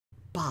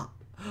Bop.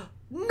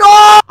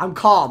 No! I'm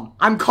calm.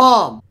 I'm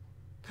calm.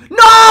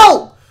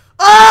 No!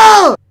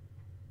 Oh!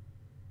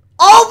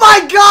 Oh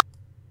my god!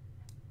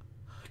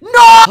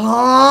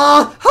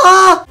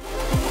 No!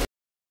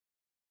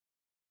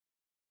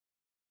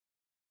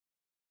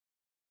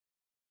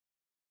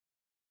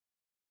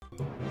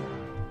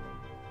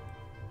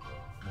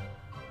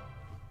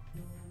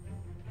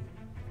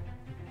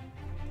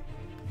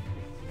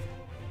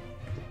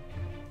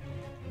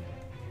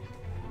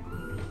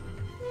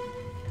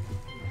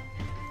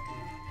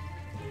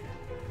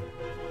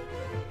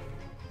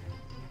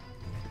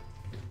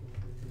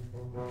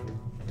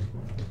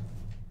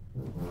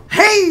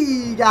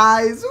 Hey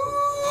guys,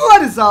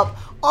 what is up?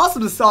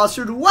 AwesomeTheSauce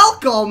here, and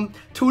welcome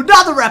to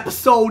another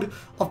episode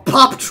of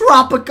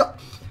Poptropica.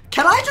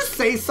 Can I just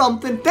say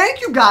something?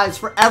 Thank you guys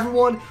for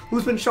everyone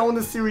who's been showing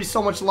this series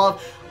so much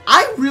love.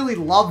 I really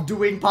love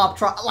doing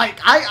Poptropica. Like,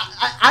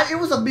 it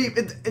was a meme.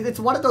 It's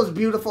one of those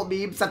beautiful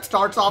memes that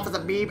starts off as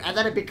a meme and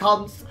then it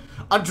becomes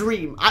a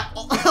dream.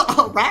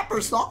 Rapper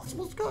sauce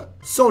was good.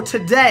 So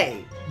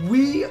today,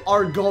 we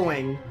are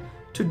going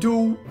to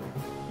do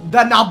the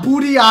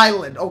Nabuti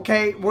Island,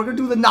 okay? We're gonna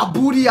do the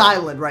Nabuti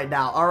Island right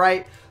now,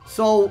 alright?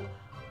 So,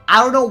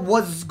 I don't know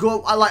what's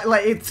good.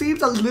 Like, it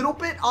seems a little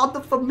bit on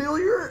the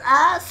familiar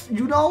ass,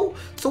 you know?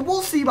 So,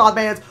 we'll see, my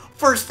mans.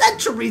 For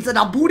centuries, the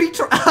Nabuti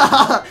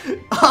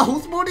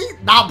whose booty?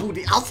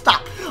 Nabuti. I'll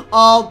stop.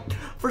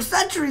 For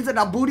centuries, the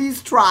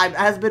Nabuti's tribe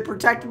has been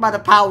protected by the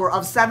power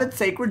of 7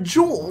 sacred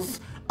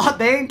jewels.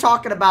 They ain't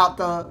talking about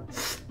the...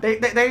 They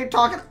ain't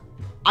talking...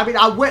 I mean,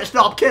 I wish.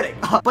 No, I'm kidding.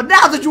 But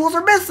now the jewels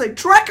are missing.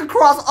 Trek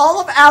across all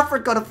of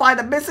Africa to find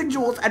the missing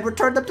jewels and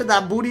return them to the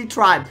Nabuti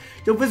tribe.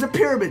 You'll visit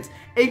pyramids,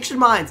 ancient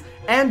mines,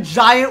 and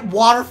giant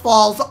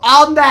waterfalls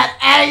on that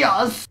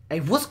ass. Hey,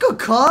 what's good,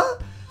 cuh?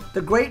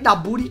 The great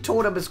Nabuti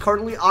totem is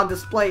currently on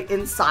display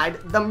inside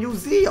the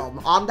museum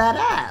on that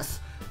ass.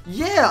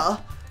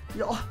 Yeah.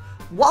 Yo,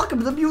 welcome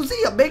to the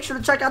museum. Make sure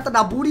to check out the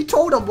Nabuti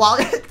totem while...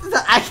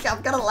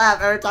 I'm gonna laugh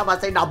every time I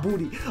say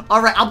Nabuti.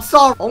 Alright, I'm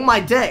sorry. Oh,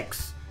 my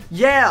dicks.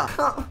 Yeah,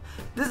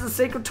 this is a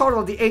sacred totem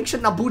of the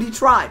ancient Nabuti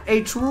tribe.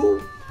 A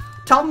true?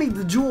 Tell me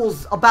the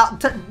jewels about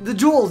the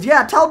jewels.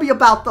 Yeah, tell me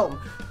about them.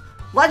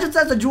 Legend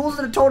says the jewels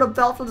in the totem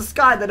fell from the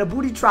sky. The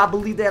Nabuti tribe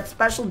believe they have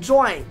special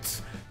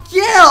joints.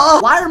 Yeah.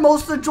 Why are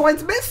most of the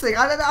joints missing?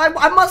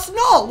 I must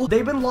know.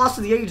 They've been lost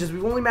to the ages.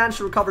 We've only managed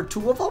to recover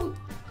 2 of them.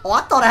 Oh,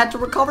 I thought I had to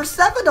recover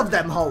 7 of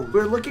them, ho.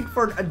 We're looking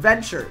for an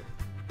adventurer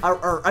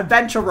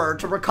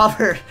to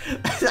recover.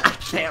 I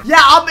can't.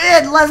 Yeah, I'm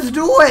in. Let's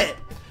do it.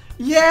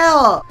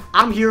 Yeah,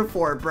 I'm here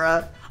for it,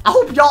 bruh. I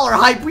hope y'all are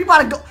hyped. We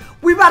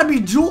about to be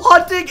jewel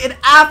hunting in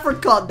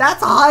Africa.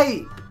 That's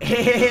hype.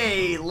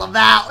 Hey,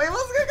 Laval. Wait,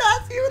 what's good,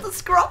 guys? You with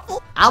the scruffle?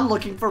 I'm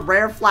looking for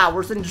rare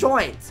flowers and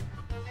joints.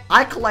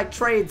 I collect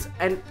trades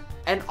and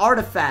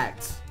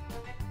artifacts.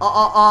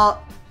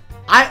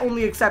 I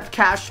only accept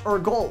cash or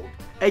gold.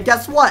 Hey,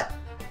 guess what?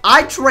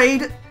 I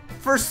trade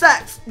for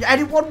sex.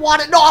 Anyone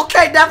want it? No,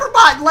 okay, never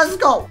mind. Let's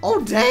go.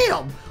 Oh,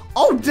 damn.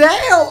 Oh, damn.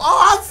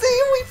 Oh, I see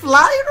you. We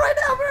flying right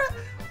now,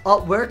 bro.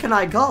 Where can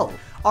I go?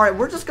 All right,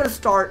 we're just going to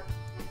start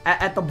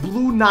at the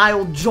Blue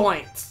Nile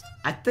joints.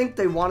 I think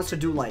they want us to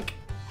do, like,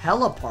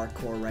 hella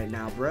parkour right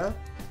now, bro.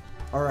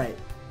 All right.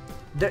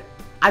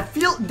 I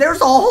feel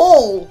there's a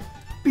hole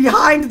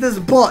behind this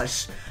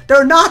bush.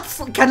 They're not...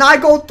 Can I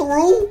go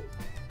through?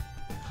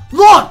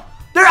 Look!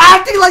 They're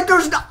acting like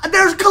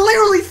there's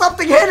clearly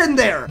something hidden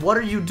there. What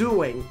are you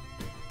doing?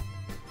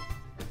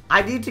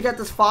 I need to get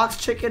this fox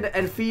chicken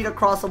and feed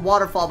across the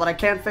waterfall, but I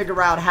can't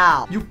figure out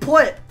how. You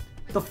put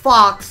the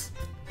fox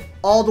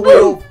all the way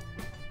over.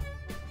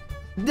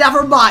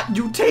 Never mind.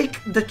 You take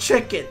the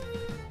chicken.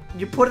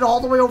 You put it all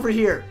the way over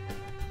here.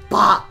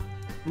 Bah.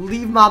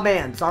 Leave my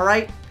mans,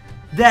 alright?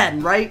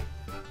 Then, right?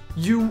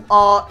 You,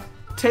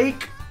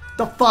 take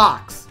the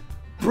fox.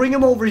 Bring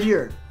him over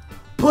here.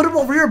 Put him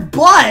over here,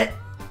 but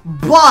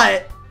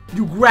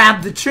you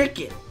grab the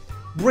chicken.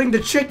 Bring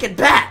the chicken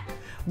back.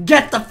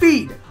 Get the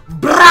feed.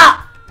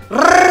 Brah,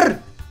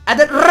 rrr, and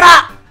then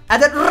rah,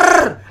 and then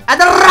rrr, and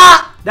then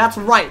rah. That's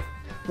right.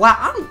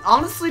 Wow,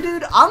 honestly,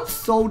 dude, I'm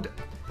so...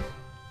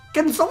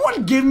 Can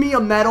someone give me a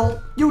medal?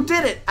 You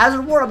did it. As a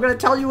reward, I'm gonna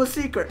tell you a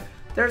secret.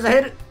 There's a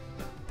hidden...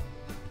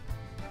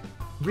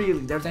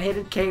 Really, there's a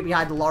hidden cave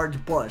behind the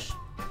large bush.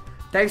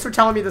 Thanks for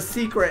telling me the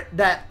secret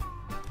that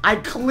I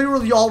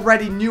clearly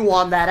already knew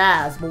on that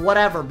ass, but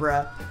whatever,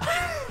 bruh.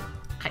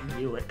 I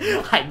knew it.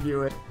 I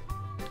knew it.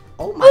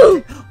 Oh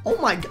my... Oh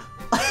my god.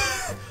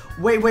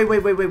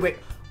 Wait.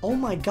 Oh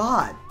my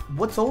god.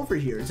 What's over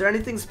here? Is there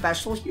anything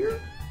special here?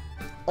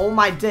 Oh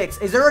my dicks.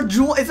 Is there a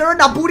jewel? Is there a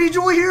Nabuti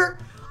jewel here?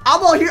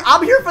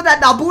 I'm here for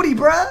that Nabuti,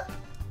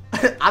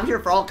 bruh. I'm here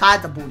for all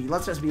kinds of booty.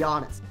 Let's just be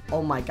honest.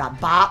 Oh my god.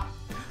 Bop.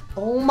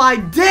 Oh my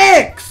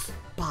dicks.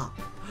 Bop.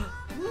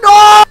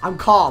 No! I'm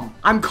calm.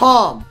 I'm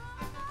calm.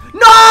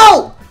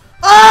 No!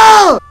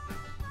 Oh!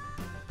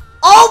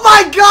 Oh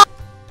my god!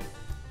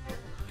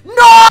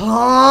 No!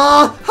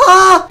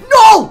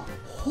 No!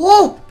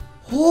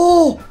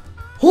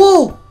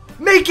 Oh!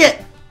 Make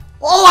it!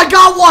 Oh, I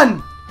got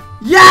one!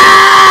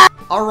 Yeah!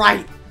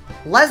 Alright,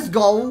 let's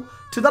go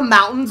to the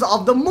mountains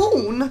of the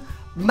moon.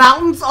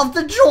 Mountains of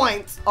the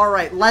joints.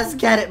 Alright, let's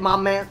get it, my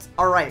man.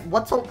 Alright,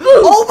 what's so...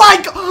 Oh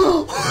my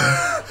god!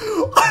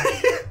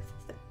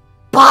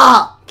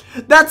 Bah!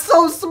 That's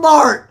so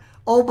smart!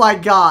 Oh my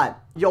god.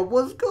 Yo,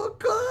 what's good?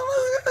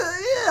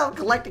 Yeah, I'm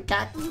collecting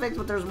cactus figs,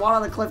 but there's one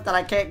on the cliff that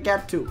I can't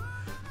get to.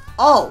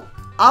 Oh,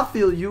 I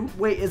feel you.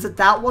 Wait, is it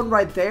that one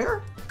right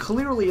there?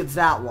 Clearly it's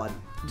that one.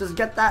 Just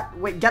get that.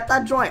 Wait, get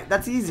that joint.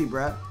 That's easy,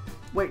 bruh.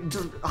 Wait,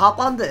 just hop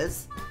on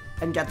this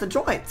and get the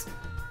joints.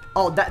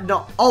 Oh, that,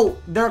 no. Oh,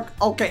 they're,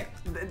 okay.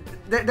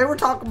 They were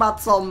talking about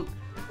some,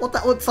 what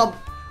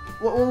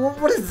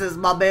is this,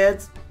 my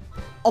mans?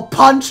 A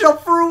puncha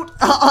fruit?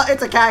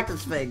 It's a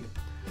cactus fig.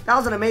 That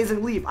was an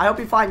amazing leaf. I hope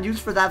you find use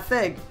for that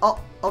fig. Oh,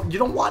 you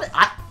don't want it?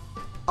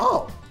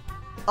 Oh,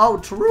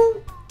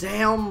 true?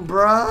 Damn,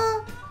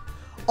 bruh.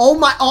 Oh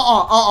my,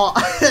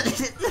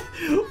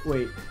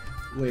 wait.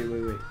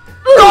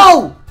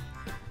 No!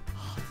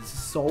 This is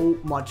so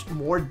much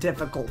more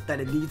difficult than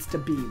it needs to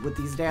be with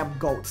these damn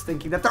goats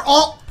thinking that they're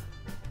all...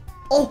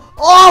 Oh!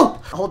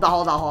 Hold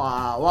on.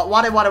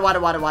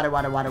 What?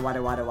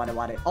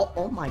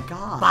 Oh my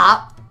god.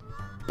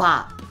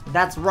 Bop.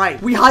 That's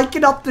right. We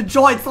hiking up the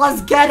joints.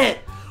 Let's get it.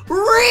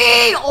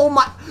 Oh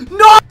my...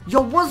 No!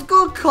 Yo, what's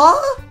good,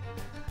 cuh?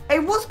 Hey,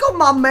 what's good,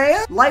 my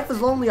man? Life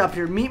is lonely up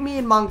here. Meet me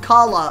in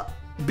Mancala.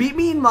 Beat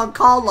me in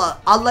Mancala.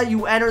 I'll let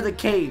you enter the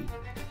cave.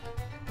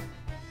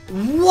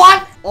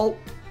 What?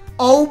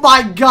 Oh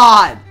my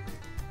god.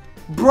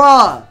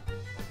 Bruh.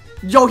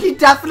 Yo, he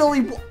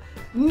definitely...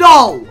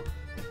 No!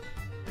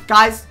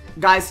 Guys,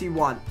 he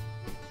won.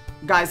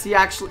 Guys,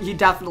 he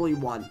definitely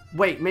won.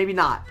 Wait, maybe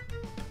not.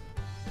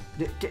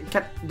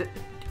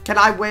 Can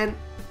I win?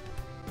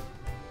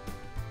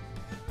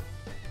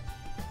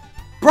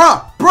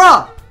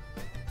 Bruh!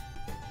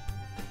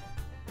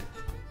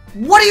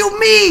 What do you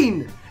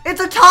mean?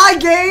 It's a tie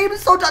game,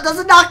 so does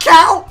it not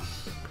count?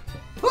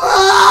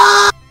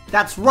 Ah!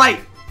 That's right.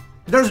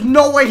 There's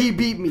no way he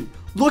beat me.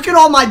 Look at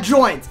all my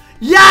joints.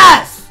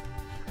 Yes!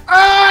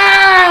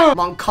 Ah!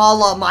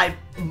 Mancala, my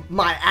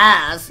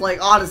ass.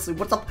 Like, honestly,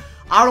 what's up?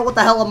 I don't know what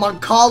the hell a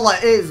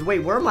Mancala is. Wait,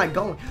 where am I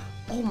going?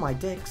 Oh, my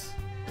dicks.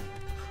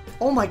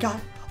 Oh, my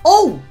god.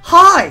 Oh,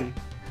 hi.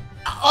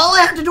 All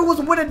I had to do was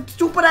win a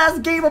stupid-ass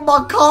game of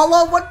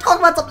Mancala. What? Talking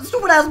about some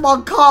stupid-ass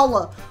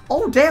Mancala.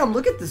 Oh, damn,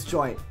 look at this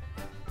joint.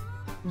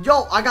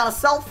 Yo, I got a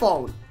cell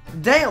phone.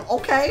 Damn,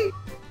 okay.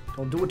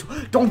 Don't do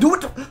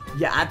it.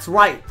 Yeah, that's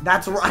right.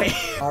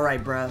 All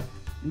right, bruh.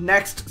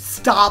 Next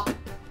stop.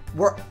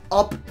 We're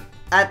up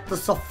at the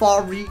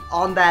safari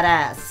on that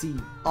ass. See,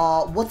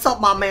 what's up,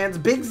 my mans?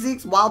 Big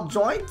Zeke's Wild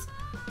Joints?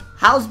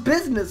 How's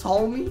business,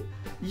 homie?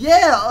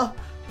 Yeah.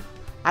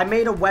 I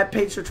made a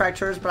webpage to track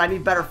tours, but I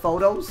need better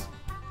photos.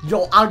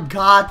 Yo, I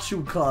got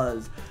you,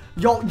 cuz.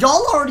 Yo,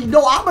 y'all already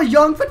know I'm a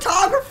young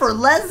photographer.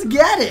 Let's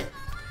get it.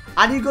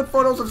 I need good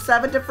photos of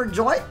 7 different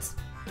joints,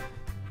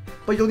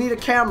 but you'll need a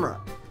camera.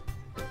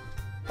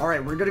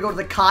 Alright, we're gonna go to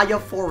the Kaya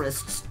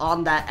forests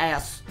on that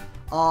ass.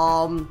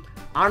 I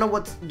don't know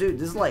what's... Dude,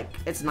 this is like...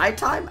 It's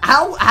nighttime?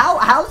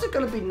 How is it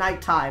gonna be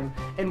nighttime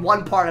in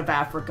one part of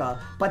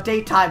Africa, but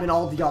daytime in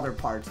all the other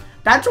parts?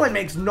 That joint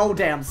makes no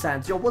damn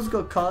sense. Yo, what's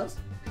good, cuz?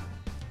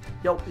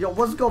 Yo,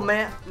 what's good,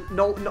 man?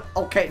 No,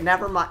 okay,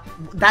 never mind.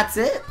 That's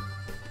it?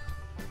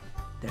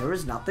 There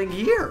is nothing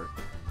here.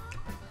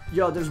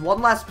 Yo, there's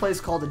one last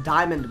place called the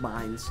Diamond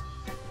Mines.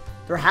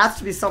 There has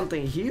to be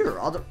something here.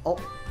 Oh,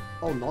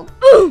 no.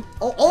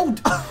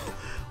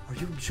 Are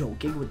you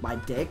joking with my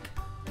dick?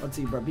 Let's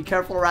see, bro. Be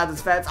careful around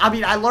this fence. I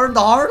mean, I learned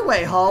the hard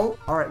way, ho.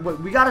 Alright, wait.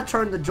 We gotta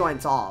turn the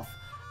joints off.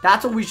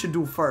 That's what we should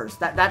do first.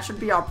 That should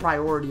be our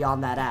priority on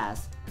that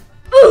ass.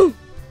 You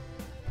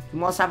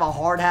must have a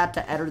hard hat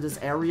to enter this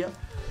area.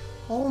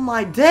 Oh,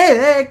 my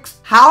dicks.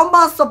 How am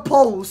I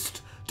supposed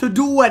to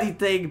do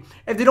anything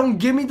if they don't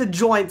give me the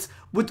joints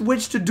with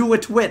which to do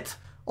it with?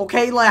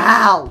 Okay, like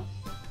how?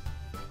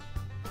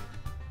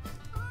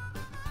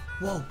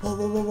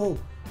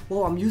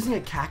 Whoa, I'm using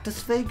a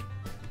cactus fig?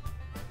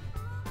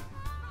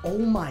 Oh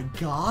my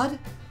god.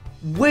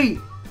 Wait,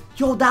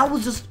 yo, that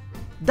was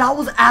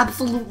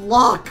absolute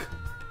luck.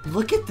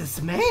 Look at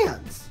this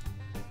man's.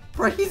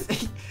 Bro, he's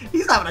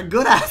having a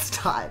good ass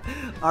time.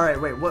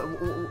 Alright, wait, what?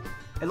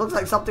 It looks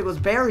like something was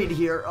buried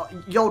here.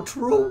 Yo,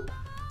 true?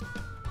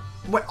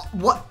 Wait,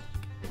 what?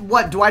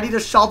 Do I need a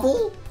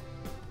shovel?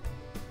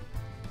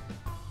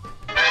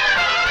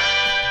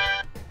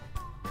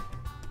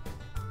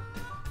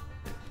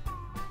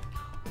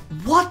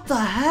 What the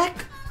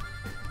heck?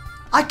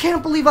 I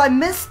can't believe I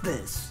missed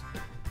this.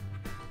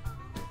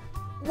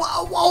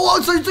 Whoa,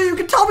 so you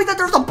can tell me that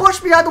there's a bush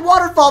behind the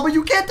waterfall, but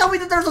you can't tell me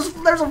that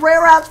there's a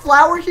rare-ass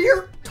flower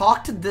here?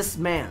 Talk to this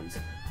man's.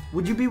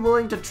 Would you be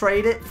willing to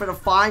trade it for the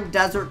fine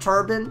desert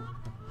turban?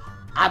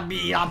 I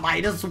mean, I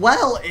might as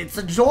well. It's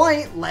a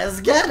joint.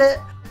 Let's get it.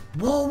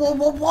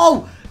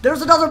 Whoa.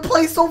 There's another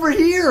place over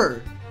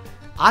here.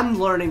 I'm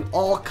learning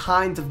all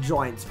kinds of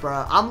joints,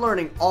 bruh. I'm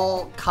learning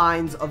all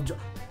kinds of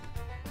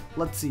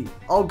Let's see.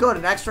 Oh, good.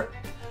 An extra...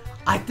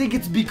 I think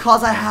it's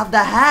because I have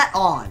the hat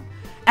on.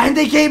 And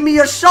they gave me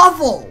a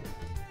shovel.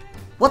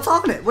 What's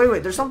on it?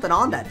 Wait, there's something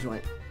on that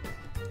joint.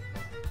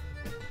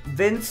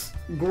 Vince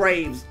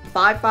Graves,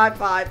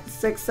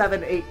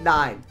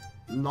 555-6789.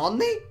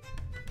 Nani?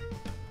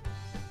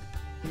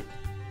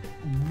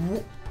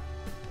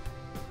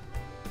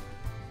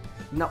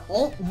 No,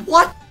 oh,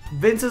 what?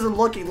 Vince isn't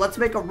looking. Let's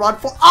make a run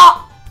for.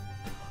 Ah!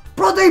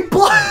 Bro, they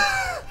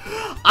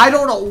I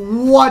don't know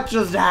what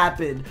just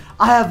happened.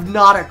 I have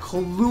not a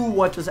clue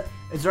what just.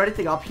 Is there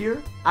anything up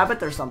here? I bet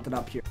there's something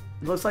up here.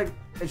 It looks like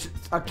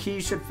a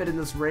key should fit in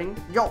this ring.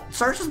 Yo,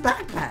 search his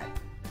backpack.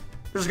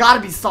 There's got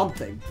to be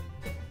something.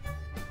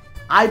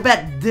 I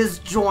bet this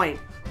joint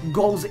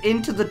goes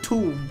into the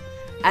tomb,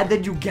 and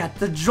then you get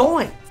the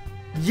joint.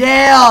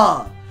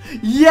 Yeah!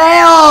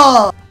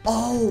 Yeah!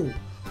 Oh,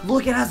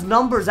 look, it has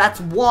numbers.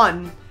 That's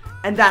 1,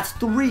 and that's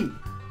 3.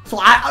 So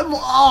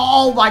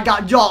oh my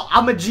god, yo,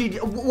 I'm a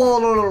genius.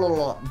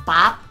 Whoa.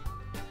 Bop.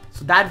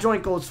 So that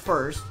joint goes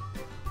first.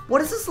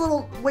 What is this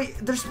little, wait,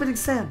 they're spitting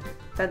sand.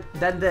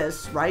 Then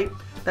this, right?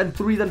 Then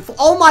 3, then 4.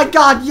 Oh my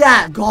god,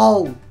 yeah!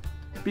 Go!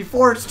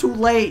 Before it's too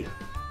late.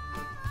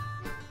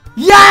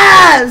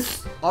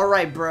 Yes!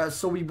 Alright, bruh,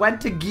 so we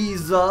went to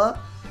Giza.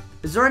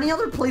 Is there any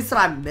other place that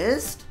I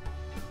missed?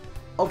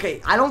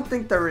 Okay, I don't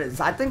think there is.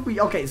 I think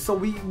okay, so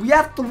we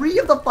have 3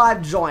 of the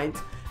 5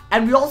 joints.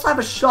 And we also have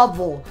a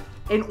shovel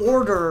in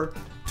order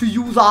to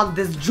use on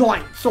this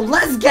joint. So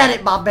let's get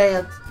it, my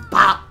man.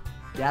 Bop.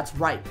 Yeah, that's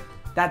right.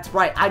 That's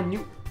right. I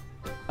knew.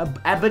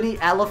 Ebony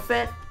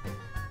elephant.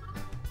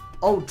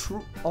 Oh,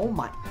 true. Oh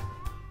my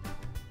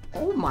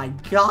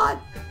god.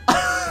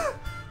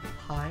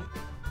 Hi.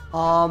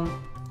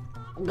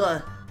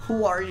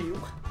 Who are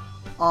you?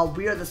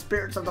 We are the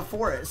spirits of the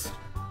forest.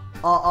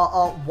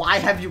 Why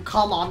have you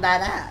come on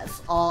that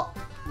ass?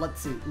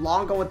 Let's see.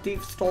 Long ago a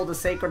thief stole the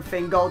sacred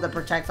fingo that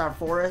protects our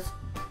forest.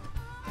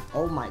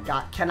 Oh my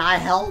god. Can I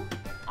help?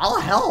 I'll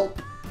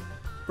help.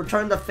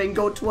 Return the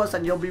fingo to us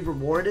and you'll be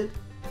rewarded.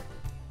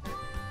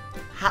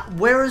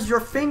 Where is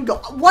your fingo?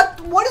 What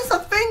is a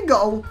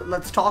fingo?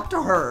 Let's talk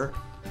to her.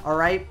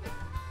 Alright?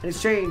 In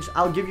exchange,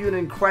 I'll give you an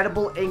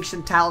incredible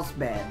ancient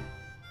talisman.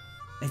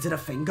 Is it a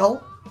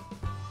fingo?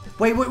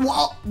 Wait. I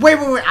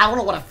don't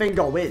know what a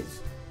fingo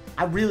is.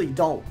 I really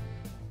don't.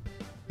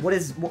 What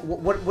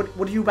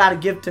are you about to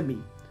give to me?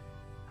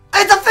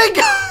 It's a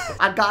fingo!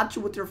 I got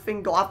you with your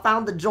fingo. I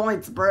found the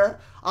joints, bruh.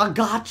 I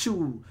got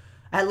you.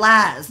 At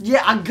last.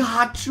 Yeah, I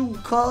got you,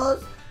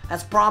 cuz.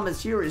 As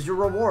promised, here is your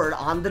reward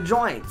on the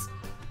joints.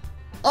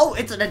 Oh,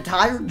 it's an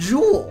entire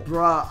jewel.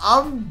 Bruh,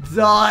 I'm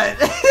done.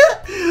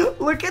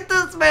 Look at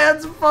this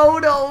man's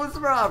photos,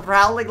 bruh. A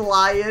prowling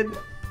lion.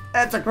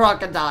 That's a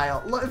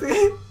crocodile. Look,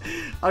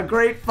 a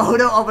great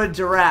photo of a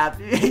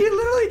giraffe. You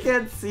literally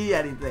can't see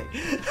anything.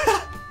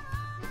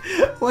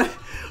 What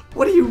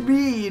do you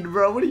mean,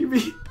 bro? What do you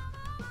mean?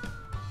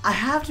 I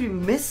have to be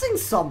missing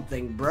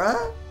something,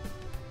 bruh.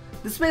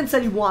 This man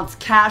said he wants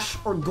cash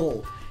or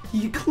gold.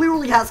 He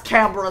clearly has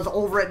cameras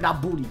over at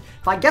Nabuti.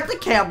 If I get the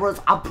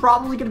cameras, I'm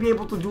probably going to be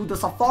able to do the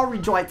safari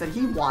joints that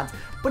he wants.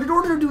 But in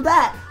order to do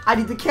that, I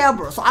need the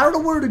camera. So I don't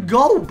know where to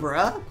go,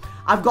 bruh.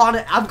 I've gone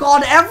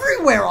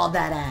everywhere on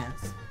that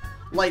ass.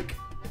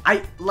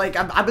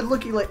 I've been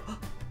looking like...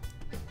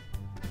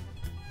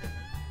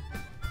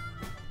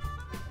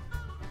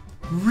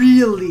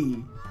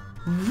 Really?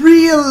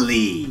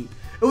 Really?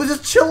 It was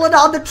just chilling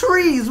on the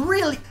trees,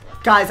 really?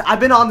 Guys, I've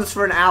been on this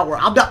for an hour.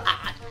 I'm done.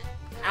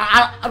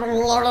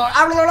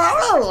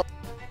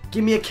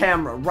 Give me a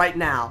camera right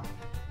now.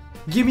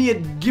 Give me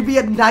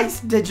a nice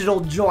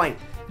digital joint.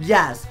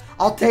 Yes,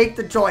 I'll take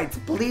the joints,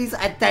 please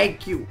and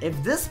thank you.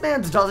 If this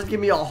man doesn't give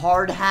me a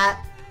hard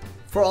hat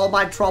for all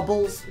my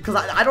troubles, because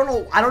I don't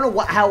know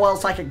how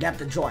else I can get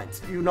the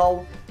joints. You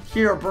know,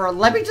 here, bro.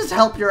 Let me just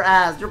help your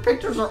ass. Your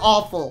pictures are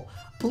awful.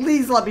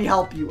 Please let me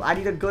help you. I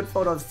need a good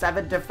photo of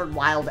 7 different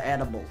wild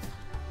animals.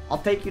 I'll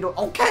take you to...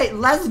 Okay,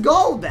 let's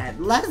go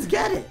then. Let's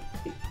get it.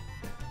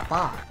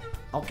 Bye.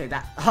 Okay,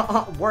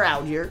 we're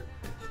out here.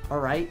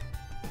 Alright.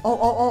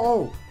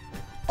 Oh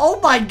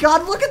my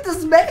god, look at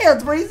this man.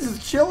 He's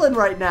just chilling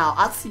right now.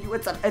 I see you.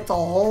 It's a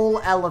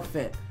whole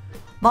elephant.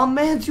 My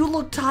man, you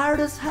look tired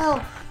as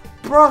hell.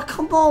 Bruh,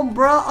 come on,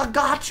 bruh. I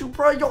got you,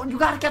 bruh. Yo, you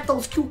gotta get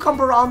those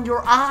cucumber on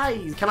your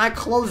eyes. Can I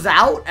close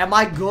out? Am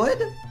I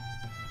good?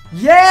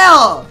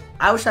 Yeah!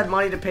 I wish I had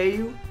money to pay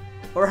you.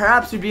 Or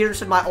perhaps you'd be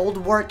interested in my old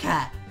work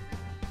hat.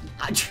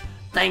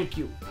 Thank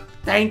you.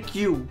 Thank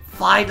you.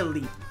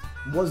 Finally.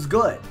 Was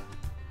good.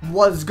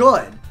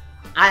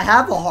 I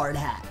have a hard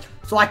hat.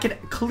 So I can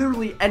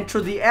clearly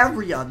enter the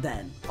area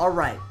then.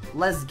 Alright.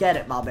 Let's get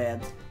it, my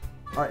man.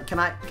 Alright,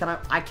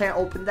 I can't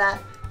open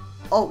that?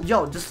 Oh,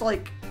 yo, just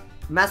like,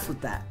 mess with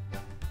that.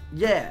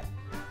 Yeah.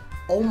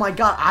 Oh my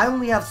god, I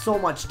only have so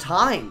much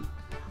time.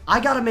 I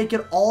gotta make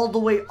it all the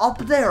way up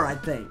there, I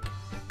think.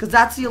 Because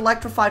that's the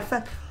electrified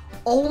fence.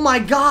 Oh my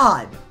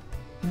god.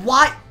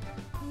 Why?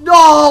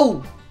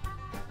 No!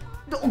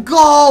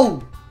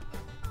 Go!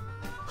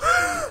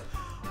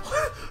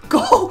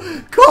 Go!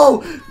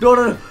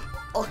 No.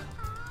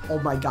 Oh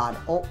my god.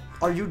 Oh,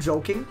 are you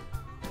joking?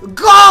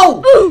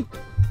 Go!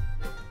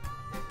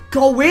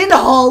 Go in,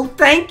 ho!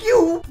 Thank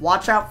you!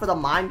 Watch out for the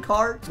mine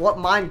carts. What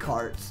mine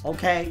carts?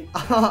 Okay.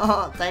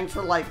 Thanks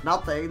for, like,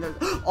 nothing.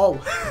 Oh.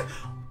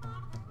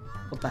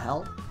 What the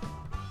hell?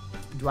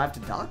 Do I have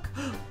to duck?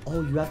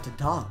 Oh, you have to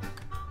duck.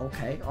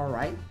 Okay,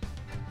 alright.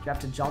 Do you have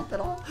to jump at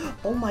all?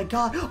 Oh my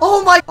god.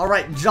 Oh my...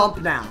 Alright,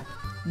 jump now.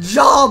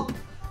 Jump!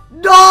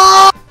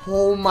 No!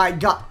 Oh my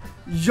god.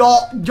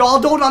 Y'all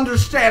don't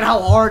understand how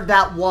hard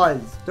that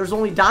was. There's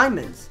only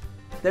diamonds.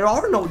 There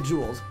are no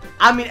jewels.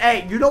 I mean,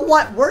 hey, you know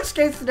what? Worst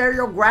case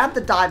scenario, grab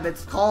the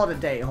diamonds. Call it a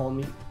day,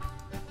 homie.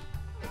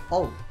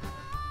 Oh.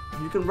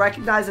 You can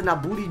recognize a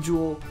Nabuti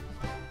jewel.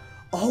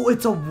 Oh,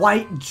 it's a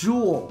white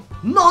jewel.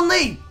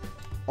 Nani!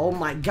 Oh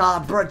my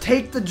god, bro.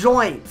 Take the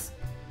joints.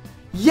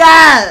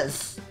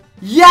 Yes!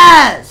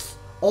 Yes!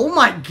 Oh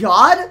my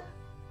god!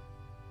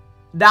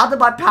 Now that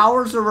my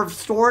powers are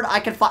restored, I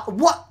can find...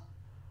 What?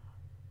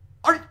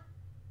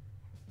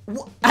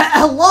 What?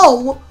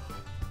 Hello?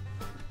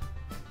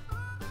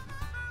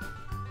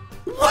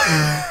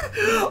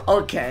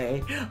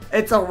 Okay.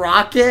 It's a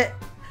rocket?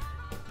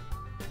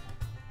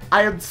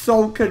 I am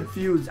so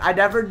confused. I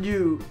never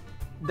knew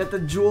that the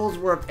jewels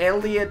were of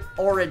alien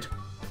origin.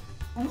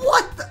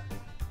 What the...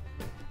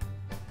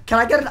 Can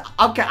I get an...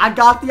 Okay, I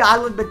got the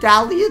island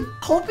medallion.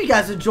 Hope you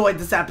guys enjoyed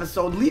this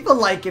episode. Leave a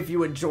like if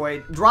you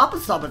enjoyed. Drop a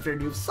sub if you're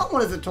new. If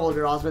someone hasn't told you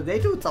you're awesome, they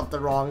doing something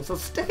wrong. So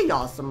stay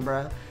awesome,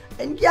 bruh.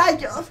 And yeah,